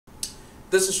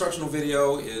This instructional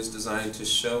video is designed to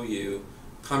show you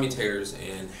commutators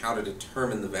and how to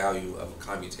determine the value of a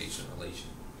commutation relation.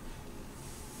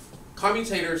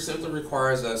 Commutator simply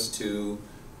requires us to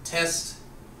test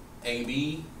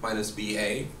AB minus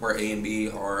BA, where A and B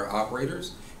are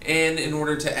operators, and in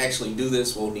order to actually do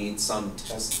this we'll need some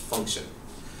test function.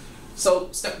 So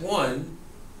step one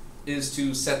is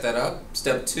to set that up.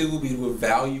 Step two will be to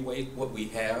evaluate what we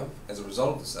have as a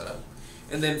result of the setup.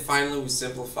 And then finally we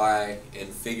simplify and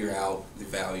figure out the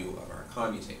value of our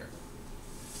commutator.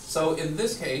 So in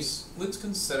this case, let's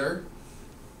consider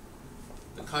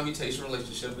the commutation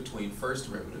relationship between first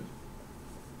derivative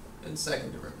and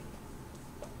second derivative.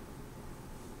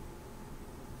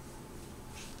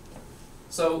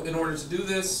 So in order to do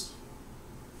this,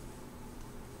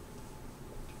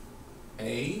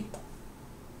 A,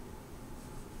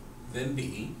 then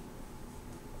B,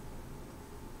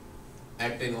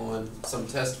 acting on some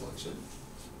test function,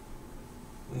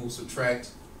 and we'll subtract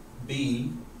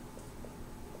B,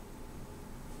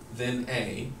 then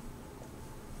A,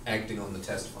 acting on the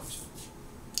test function.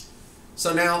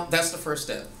 So now that's the first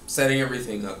step, setting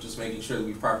everything up, just making sure that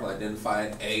we've properly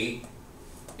identified A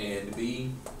and B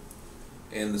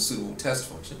and the suitable test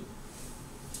function.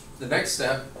 The next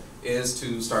step is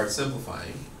to start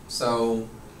simplifying. So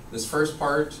this first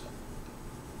part,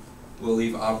 we'll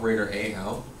leave operator A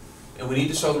out, and we need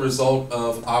to show the result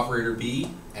of operator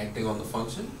B acting on the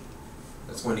function.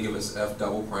 That's going to give us f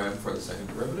double prime for the second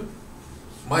derivative,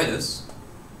 minus,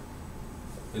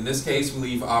 in this case we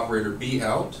leave operator B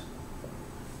out,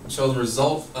 and show the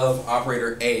result of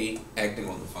operator A acting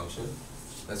on the function.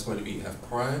 That's going to be f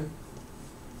prime.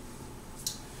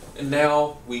 And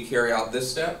now we carry out this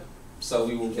step, so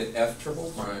we will get f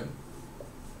triple prime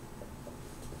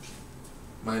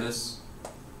minus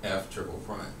f triple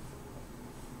prime.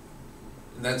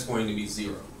 And that's going to be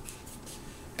 0.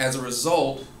 As a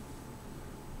result,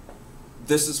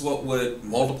 this is what would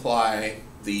multiply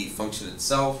the function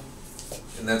itself,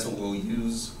 and that's what we'll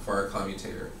use for our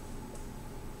commutator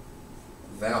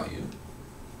value.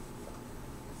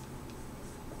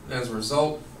 And as a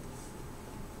result,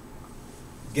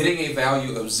 getting a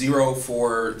value of 0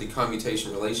 for the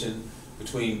commutation relation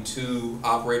between two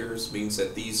operators means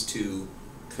that these two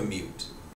commute.